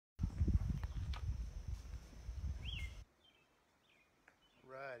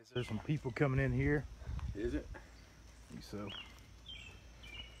Is there some people coming in here? Is it? I think so.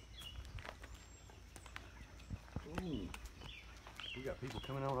 Ooh. We got people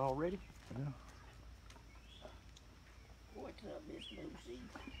coming out already? Yeah. What's up, Miss Lucy?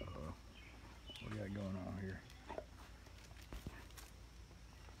 What do we got going on here?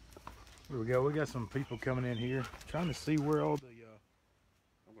 Here we go. We got some people coming in here, trying to see where all the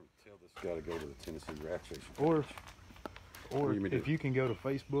I'm going to tell this guy to go to the Tennessee Rat Chase. or What do you mean if do? you can go to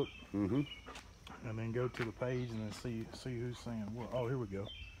Facebook Mm-hmm. and then go to the page and then see who's saying what. Oh, here we go.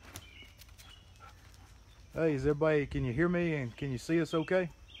 Hey, is everybody? Can you hear me and can you see us? Okay.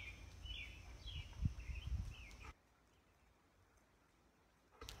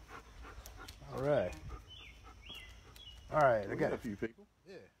 All right. All right. I got a few people.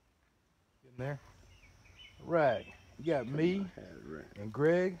 Yeah. Getting there. All right. You got me and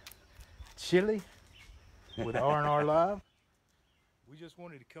Greg, Chili, with R&R Live. We just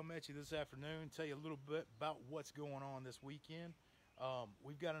wanted to come at you this afternoon, tell you a little bit about what's going on this weekend.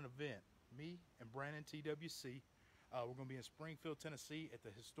 We've got an event, me and Brandon TWC. We're going to be in Springfield, Tennessee at the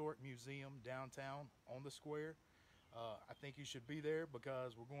Historic Museum downtown on the square. I think you should be there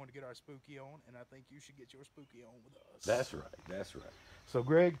because we're going to get our spooky on, and I think you should get your spooky on with us. That's right. That's right. So,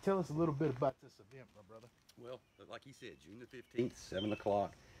 Greg, tell us a little bit about this event, my brother. Well, like he said, June the 15th, 7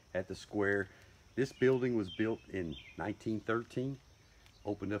 o'clock at the square. This building was built in 1913,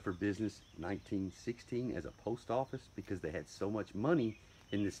 opened up for business 1916 as a post office because they had so much money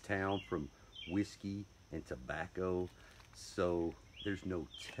in this town from whiskey and tobacco. So there's no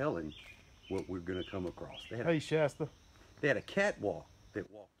telling what we're going to come across. Hey, Shasta. They had a catwalk that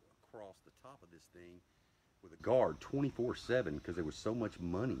walked across the top of this thing with a guard 24/7 because there was so much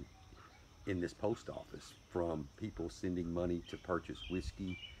money in this post office from people sending money to purchase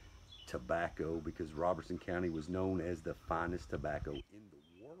whiskey, tobacco, because Robertson County was known as the finest tobacco in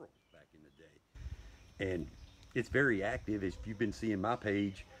the world back in the day. And it's very active. If you've been seeing my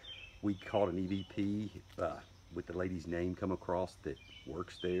page, we caught an EVP with the lady's name come across that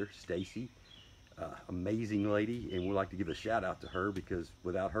works there, Stacy. Amazing lady, and we'd like to give a shout out to her because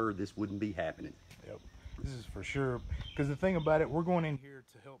without her this wouldn't be happening. Yep, this is for sure, because the thing about it, we're going in here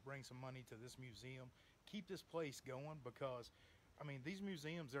to help bring some money to this museum, keep this place going, because I mean these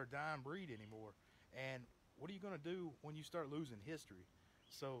museums, they're a dying breed anymore, and what are you going to do when you start losing history?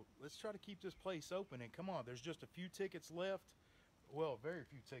 So let's try to keep this place open, and come on, there's just a few tickets left. Well, very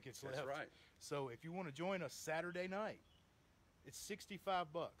few tickets left. That's right. So if you want to join us Saturday night, it's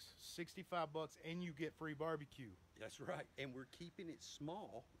 65 bucks, 65 bucks, and you get free barbecue. That's right. And we're keeping it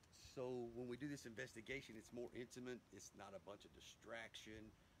small, so when we do this investigation, it's more intimate. It's not a bunch of distraction,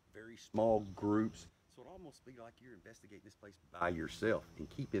 very small groups. So it'll almost be like you're investigating this place by yourself. And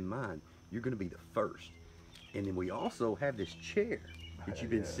keep in mind, you're going to be the first. And then we also have this chair that you've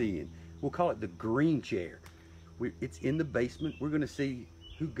been seeing. We'll call it the green chair. It's in the basement. We're going to see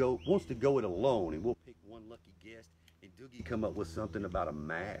who wants to go it alone, and we'll pick one lucky guest. And Doogie come up with something about a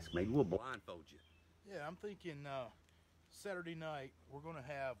mask. Maybe we'll blindfold you. Yeah, I'm thinking Saturday night we're going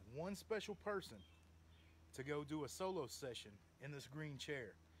to have one special person to go do a solo session in this green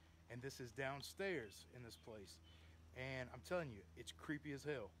chair. And this is downstairs in this place. And I'm telling you, it's creepy as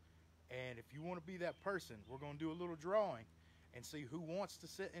hell. And if you want to be that person, we're going to do a little drawing and see who wants to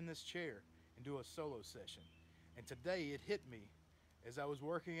sit in this chair and do a solo session. And today it hit me as I was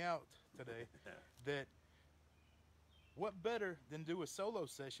working out today that what better than do a solo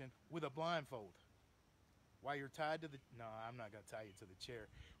session with a blindfold while you're tied to the, no, I'm not going to tie you to the chair,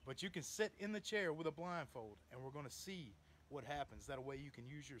 but you can sit in the chair with a blindfold and we're going to see what happens. That way you can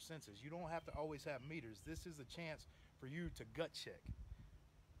use your senses. You don't have to always have meters. This is a chance for you to gut check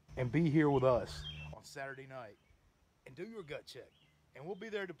and be here with us on Saturday night and do your gut check. And we'll be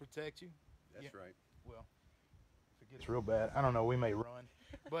there to protect you. That's right. Well, if it gets real bad, I don't know, we may run,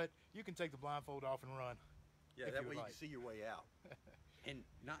 but you can take the blindfold off and run. Yeah, that way you can see your way out. And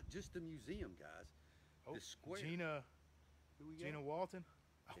not just the museum, guys. Oh, the square. Gina Walton.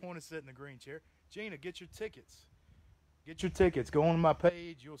 I want to sit in the green chair. Gina, get your tickets. Get your tickets. Go on my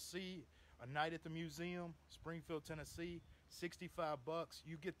page. You'll see a night at the museum, Springfield, Tennessee. 65 bucks.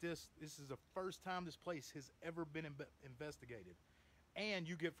 You get this. This is the first time this place has ever been investigated. And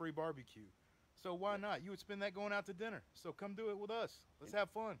you get free barbecue. So why not? You would spend that going out to dinner. So come do it with us. Let's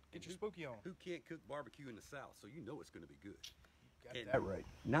have fun. Get your spooky on. Who can't cook barbecue in the South? So you know it's going to be good. Got that right.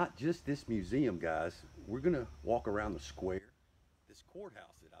 Not just this museum, guys. We're going to walk around the square. This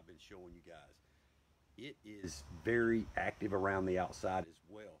courthouse that I've been showing you guys. It is very active around the outside as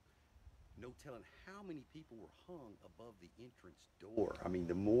well. No telling how many people were hung above the entrance door. I mean,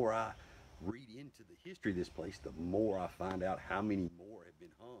 the more I read into the history of this place, the more I find out how many more have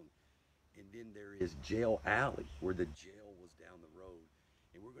been hung. And then there is Jail Alley, where the jail was down the road.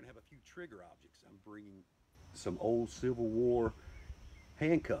 And we're going to have a few trigger objects. I'm bringing some old Civil War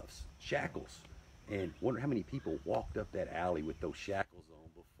handcuffs, shackles, and wonder how many people walked up that alley with those shackles on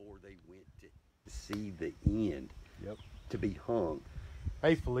before they went to see the end. Yep. To be hung.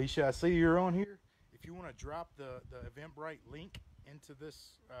 Hey Felicia, I see you're on here. If you want to drop the Eventbrite link into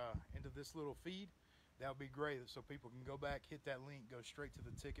this little feed, that would be great. So people can go back, hit that link, go straight to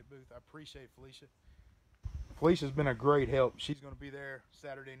the ticket booth. I appreciate it, Felicia. Felicia's been a great help. She's going to be there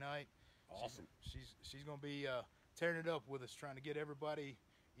Saturday night. Awesome. She's going to be tearing it up with us, trying to get everybody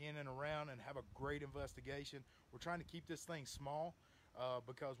in and around and have a great investigation. We're trying to keep this thing small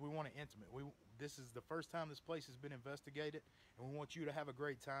because we want it intimate. This is the first time this place has been investigated, and we want you to have a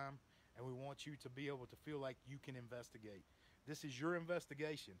great time, and we want you to be able to feel like you can investigate. This is your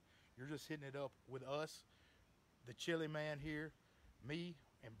investigation. You're just hitting it up with us, the Chili Man here, me,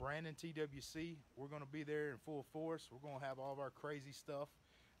 and Brandon TWC. We're going to be there in full force. We're going to have all of our crazy stuff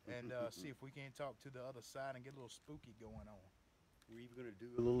and see if we can't talk to the other side and get a little spooky going on. We're even going to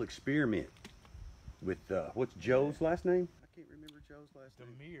do a little experiment with, what's Joe's last name? I can't remember Joe's last name.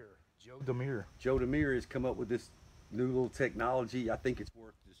 Joe Demir. Joe Demir has come up with this new little technology. I think it's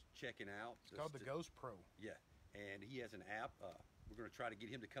worth just checking out. It's called the Ghost Pro. Yeah, and he has an app. We're going to try to get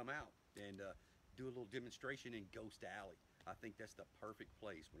him to come out and do a little demonstration in Ghost Alley. I think that's the perfect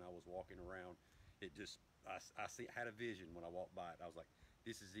place. When I was walking around, it just, I had a vision when I walked by it. I was like,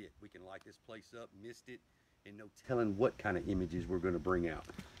 this is it. We can light this place up, missed it, and no telling what kind of images we're going to bring out.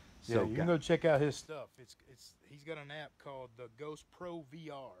 So yeah, you can go check out his stuff. He's got an app called the Ghost Pro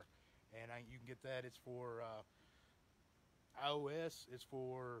VR, and you can get that. It's for iOS. It's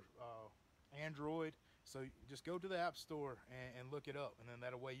for Android. So just go to the App Store and look it up, and then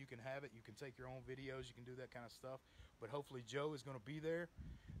that way you can have it. You can take your own videos. You can do that kind of stuff. But hopefully Joe is going to be there,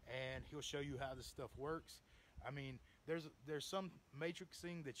 and he'll show you how this stuff works. I mean, there's some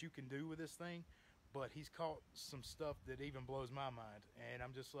matrixing that you can do with this thing, but he's caught some stuff that even blows my mind, and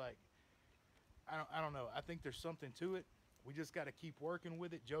I'm just like, I don't know. I think there's something to it. We just got to keep working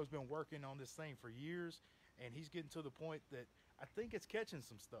with it. Joe's been working on this thing for years, and he's getting to the point that I think it's catching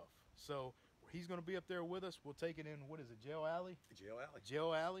some stuff. So he's going to be up there with us. We'll take it in, what is it, Jail Alley? Jail Alley.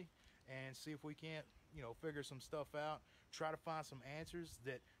 Jail Alley, and see if we can't, figure some stuff out. Try to find some answers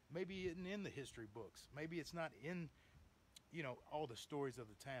that maybe isn't in the history books. Maybe it's not in, all the stories of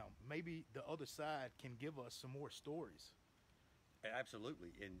the town. Maybe the other side can give us some more stories. Absolutely,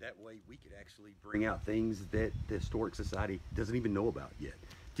 and that way we could actually bring out things that the Historic Society doesn't even know about yet,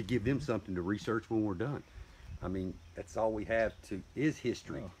 to give them something to research when we're done. I mean, that's all we have is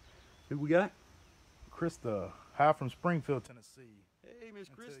history. Oh. Who we got? Krista, hi from Springfield, Tennessee. Hey, Miss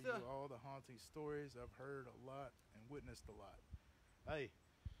Krista. Tell you all the haunting stories. I've heard a lot and witnessed a lot. Hey,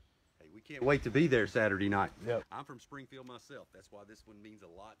 we can't wait to be there Saturday night. Yep. I'm from Springfield myself. That's why this one means a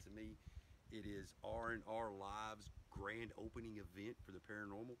lot to me. It is R&R Live's grand opening event for the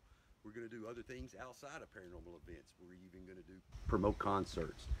paranormal. We're going to do other things outside of paranormal events. We're even going to promote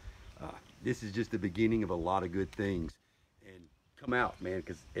concerts. This is just the beginning of a lot of good things. And come out, man,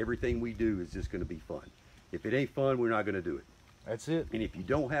 because everything we do is just going to be fun. If it ain't fun, we're not going to do it. That's it. And if you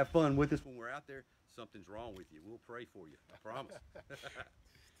don't have fun with us when we're out there, something's wrong with you. We'll pray for you. I promise.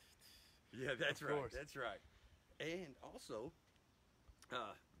 Yeah, that's right. That's right. And also,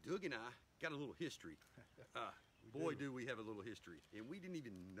 Doug and I got a little history. Boy, do we have a little history. And we didn't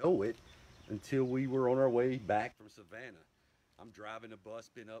even know it until we were on our way back from Savannah. I'm driving a bus,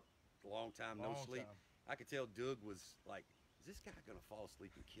 been up a long time, no sleep. I could tell Doug was like, is this guy going to fall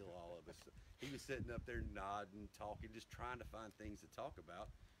asleep and kill all of us? He was sitting up there nodding, talking, just trying to find things to talk about.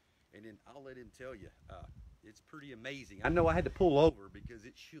 And then I'll let him tell you, it's pretty amazing. I know I had to pull over because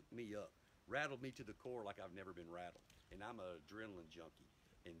it shook me up, rattled me to the core like I've never been rattled. And I'm an adrenaline junkie,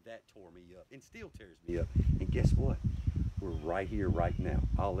 and that tore me up and still tears me up. And guess what? We're right here, right now.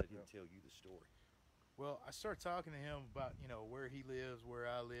 I'll let him tell you the story. Well, I started talking to him about, where he lives, where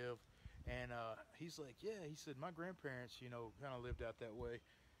I live. And he's like, yeah, he said, my grandparents, kind of lived out that way.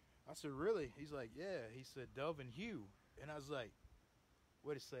 I said, really? He's like, yeah. He said, Dove and Hugh. And I was like,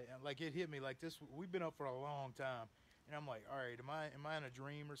 what did he say? And like, it hit me like this. We've been up for a long time. And I'm like, all right, am I in a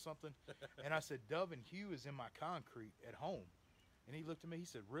dream or something? And I said, Dove and Hugh is in my concrete at home. And he looked at me, he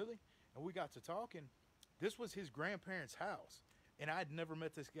said, really? And we got to talking. This was his grandparents' house. And I'd never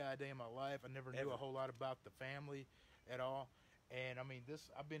met this guy a day in my life. I never knew a whole lot about the family at all. And I mean,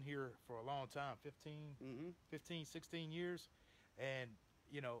 I've been here for a long time, 15, 16 years. And,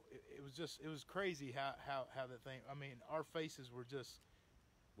 it was crazy how that thing, I mean, our faces were just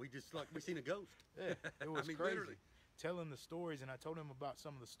We just like we seen a ghost. Yeah, it was I mean, crazy. literally. Telling the stories, and I told him about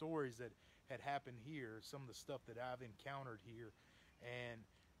some of the stories that had happened here, some of the stuff that I've encountered here, and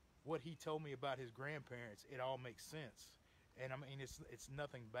what he told me about his grandparents. It all makes sense, and I mean it's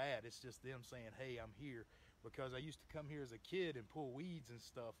nothing bad. It's just them saying, "Hey, I'm here," because I used to come here as a kid and pull weeds and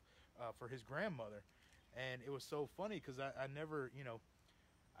stuff for his grandmother, and it was so funny because I never,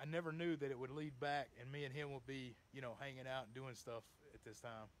 I never knew that it would lead back, and me and him would be, hanging out and doing stuff at this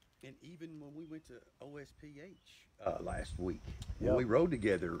time. And even when we went to OSPH last week, Yep. when we rode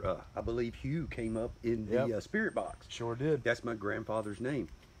together, I believe Hugh came up in the Yep. spirit box. Sure did. That's my grandfather's name.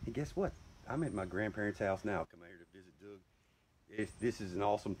 And guess what? I'm at my grandparents' house now. Come out here to visit Doug. This is an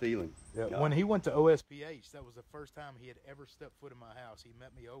awesome feeling. Yeah, when he went to OSPH, that was the first time he had ever stepped foot in my house. He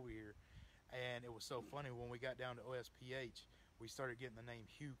met me over here, and it was so funny when we got down to OSPH, we started getting the name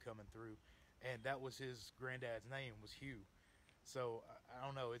Hugh coming through, and that was his granddad's name, was Hugh. So I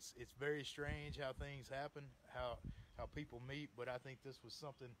don't know. It's very strange how things happen, how people meet. But I think this was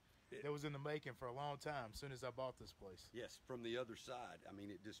something that was in the making for a long time. As soon as I bought this place. Yes, from the other side. I mean,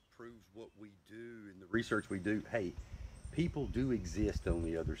 it just proves what we do and the research we do. Hey, people do exist on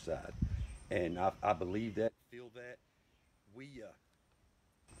the other side, and I believe that, feel that.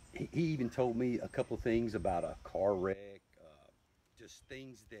 He even told me a couple of things about a car wreck, just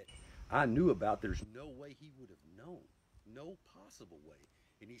things that I knew about. There's no way he would have known. No possible way.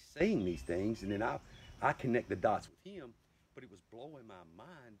 And he's saying these things, and then I connect the dots with him, but it was blowing my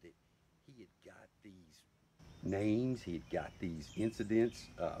mind that he had got these names, he had got these incidents.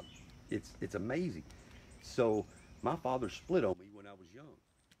 It's amazing. So my father split on me when I was young,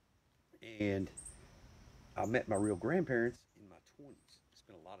 and I met my real grandparents in my 20s.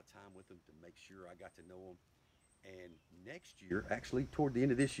 Spent a lot of time with them to make sure I got to know them. And next year, actually toward the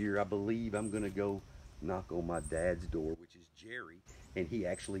end of this year, I believe I'm going to go knock on my dad's door, which is Jerry, and he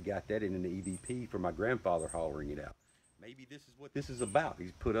actually got that in an EVP for my grandfather hollering it out. Maybe this is what this is about.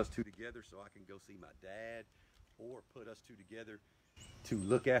 He's put us two together so I can go see my dad, or put us two together to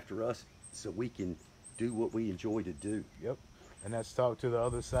look after us so we can do what we enjoy to do. Yep. And that's talk to the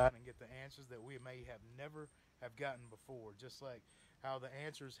other side and get the answers that we may have never have gotten before. Just like how the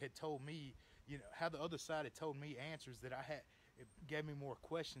answers had told me, how the other side had told me answers that I had. It gave me more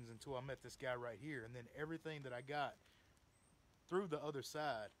questions until I met this guy right here. And then everything that I got through the other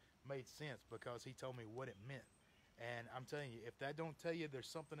side made sense because he told me what it meant. And I'm telling you, if that don't tell you there's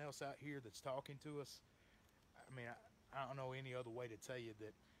something else out here that's talking to us, I mean, I don't know any other way to tell you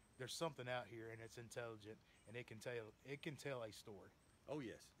that there's something out here and it's intelligent and it can tell a story. Oh,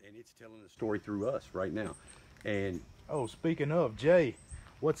 yes. And it's telling a story through us right now. And oh, speaking of, Jay,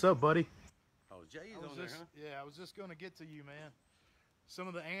 what's up, buddy? oh, Jay is on there, huh? Yeah, I was just going to get to you, man. Some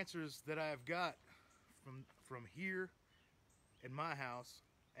of the answers that I've got from here in my house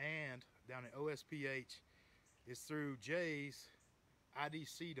and down at OSPH is through Jay's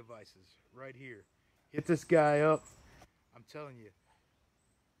IDC devices right here. Hit this guy up. I'm telling you,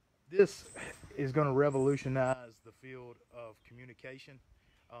 this is going to revolutionize the field of communication.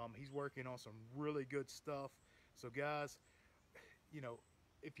 He's working on some really good stuff. So, guys,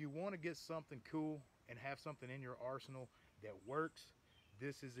 if you want to get something cool and have something in your arsenal that works,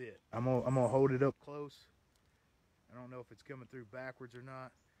 this is it. I'm gonna hold it up close. I don't know if it's coming through backwards or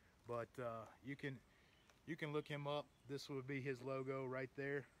not, but you can look him up. This would be his logo right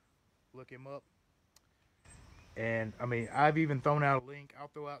there. Look him up. And I mean, I've even thrown out a link. I'll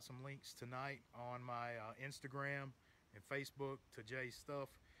throw out some links tonight on my Instagram and Facebook to Jay's stuff.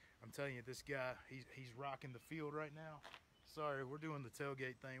 I'm telling you, this guy, he's rocking the field right now. Sorry, we're doing the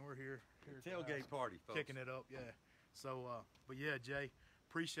tailgate thing. We're here at the Tailgate house, party, folks. kicking it up, yeah. So, but yeah, Jay,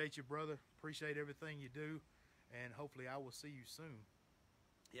 appreciate you, brother. Appreciate everything you do, and hopefully I will see you soon.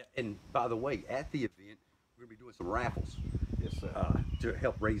 Yeah, and by the way, at the event, we're going to be doing some raffles. Yes, sir. To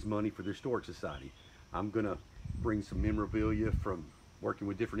help raise money for the Historic Society. I'm going to bring some memorabilia from working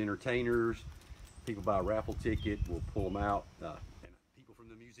with different entertainers. People buy a raffle ticket, we'll pull them out. And people from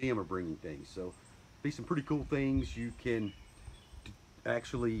the museum are bringing things. So, be some pretty cool things you can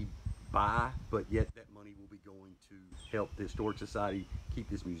actually buy, but yet that money will be going to help the Historic Society keep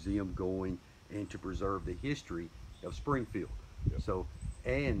this museum going and to preserve the history of Springfield. Yep. So,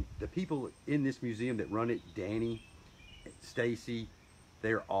 and the people in this museum that run it, Danny, Stacy,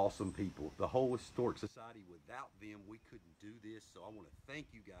 they're awesome people. The whole Historic Society, without them, we couldn't do this. So I want to thank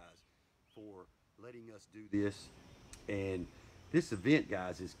you guys for letting us do this. And this event,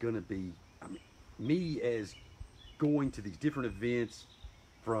 guys, is going to be, I mean, me as going to these different events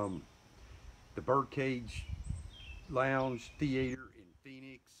from the Birdcage Lounge Theater in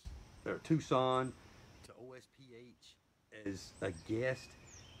Phoenix, or Tucson, to OSPH as a guest.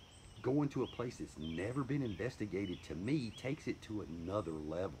 going to a place that's never been investigated, to me, takes it to another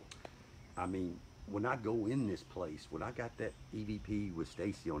level. I mean, when I go in this place, when I got that EVP with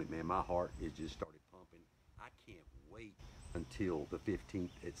Stacy on it, man, my heart is just started pumping. I can't wait until the 15th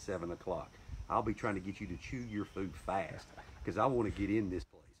at 7 o'clock. I'll be trying to get you to chew your food fast because I want to get in this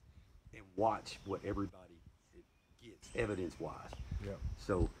place and watch what everybody gets evidence-wise. Yeah.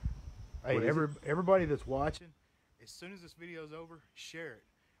 So, hey, everybody that's watching, as soon as this video is over, share it.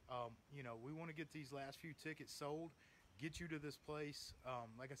 You know, we want to get these last few tickets sold, get you to this place.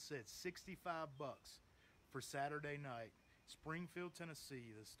 Like I said, $65 for Saturday night, Springfield,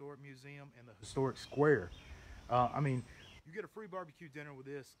 Tennessee, the Historic Museum and the Historic Square. I mean, you get a free barbecue dinner with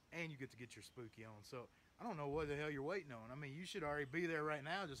this, and you get to get your spooky on. So I don't know what the hell you're waiting on. I mean, you should already be there right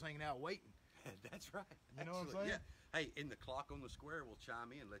now, just hanging out waiting. That's right. You know what I'm saying? Yeah. Hey, and the clock on the square will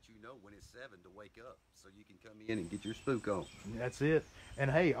chime in, let you know when it's 7 to wake up, so you can come in and get your spook on. That's it.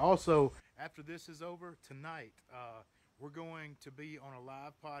 And hey, also, after this is over tonight, we're going to be on a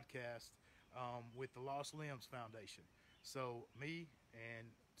live podcast with the Lost Limbs Foundation. So me and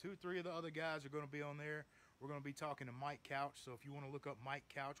 2 or 3 of the other guys are going to be on there. We're going to be talking to Mike Couch. So if you want to look up Mike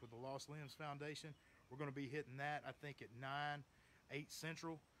Couch with the Lost Limbs Foundation, we're going to be hitting that, I think, at 8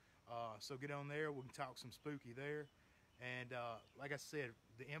 Central. So get on there. We can talk some spooky there. And like I said,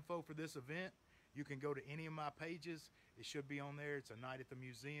 the info for this event, you can go to any of my pages. It should be on there. It's a night at the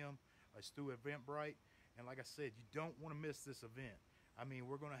museum. It's through Eventbrite. And like I said, you don't want to miss this event. I mean,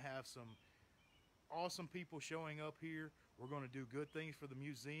 we're going to have some awesome people showing up here. We're going to do good things for the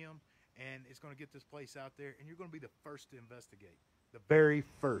museum. And it's going to get this place out there. And you're going to be the first to investigate. The very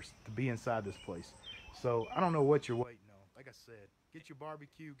first to be inside this place. So I don't know what you're waiting on. Like I said, get your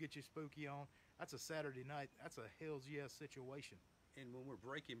barbecue, get your spooky on. That's a Saturday night. That's a hell's yes situation. And when we're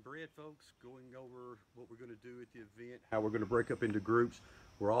breaking bread, folks, going over what we're going to do at the event, how we're going to break up into groups,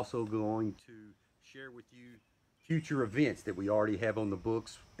 we're also going to share with you future events that we already have on the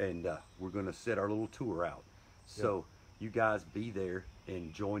books, and we're going to set our little tour out. So you guys be there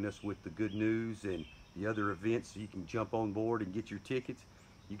and join us with the good news and the other events so you can jump on board and get your tickets.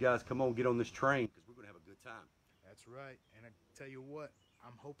 You guys come on, get on this train because we're going to have a good time. That's right. And I tell you what,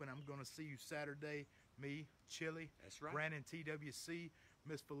 I'm hoping I'm going to see you Saturday. Me, Chili, that's right. Brandon TWC,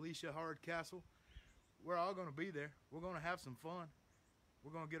 Miss Felicia Hardcastle. We're all going to be there. We're going to have some fun.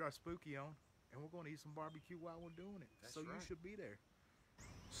 We're going to get our spooky on, and we're going to eat some barbecue while we're doing it. That's so right. You should be there.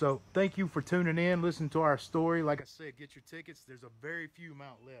 So thank you for tuning in, listening to our story. Like I said, get your tickets. There's a very few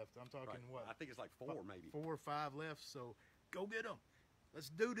amount left. I'm talking what? I think it's like 4 maybe. 4 or 5 left. So go get them. Let's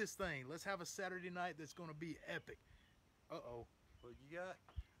do this thing. Let's have a Saturday night that's going to be epic. Uh-oh. What you got?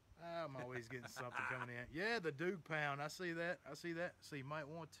 I'm always getting something coming in. Yeah, the Duke Pound. I see that. I see that. So you might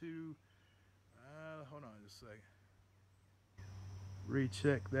want to, hold on just a second.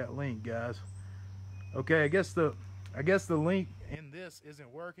 Recheck that link, guys. Okay, I guess the link in this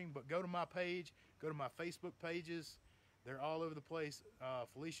isn't working, but go to my page, go to my Facebook pages. They're all over the place.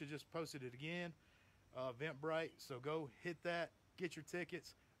 Felicia just posted it again, Eventbrite. So go hit that, get your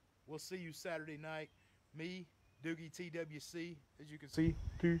tickets. We'll see you Saturday night. Me, Doogie TWC, as you can see,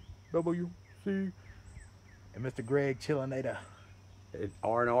 TWC, and Mr. Greg Chillinator. At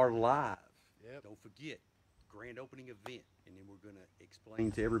R&R Live. Yep. Don't forget, grand opening event, and then we're going to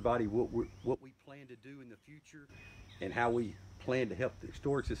explain to everybody what we plan to do in the future and how we plan to help the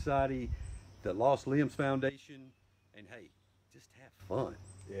Historic Society, the Lost Limbs Foundation, and hey, just have fun.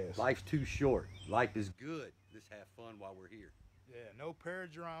 Yes. Life's too short. Life is good. Just have fun while we're here. Yeah, no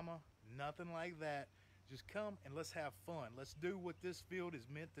paradrama, nothing like that. Just come and let's have fun. Let's do what this field is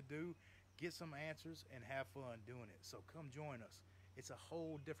meant to do. Get some answers and have fun doing it. So come join us. It's a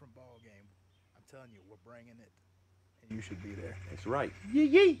whole different ball game. I'm telling you, we're bringing it. And you should be there. That's right. Yee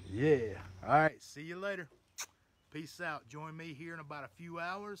yee. Yeah. All right. See you later. Peace out. Join me here in about a few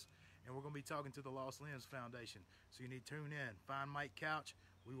hours, and we're going to be talking to the Lost Limbs Foundation. So you need to tune in. Find Mike Couch.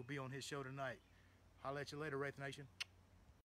 We will be on his show tonight. Holla at you later, Wraith Nation.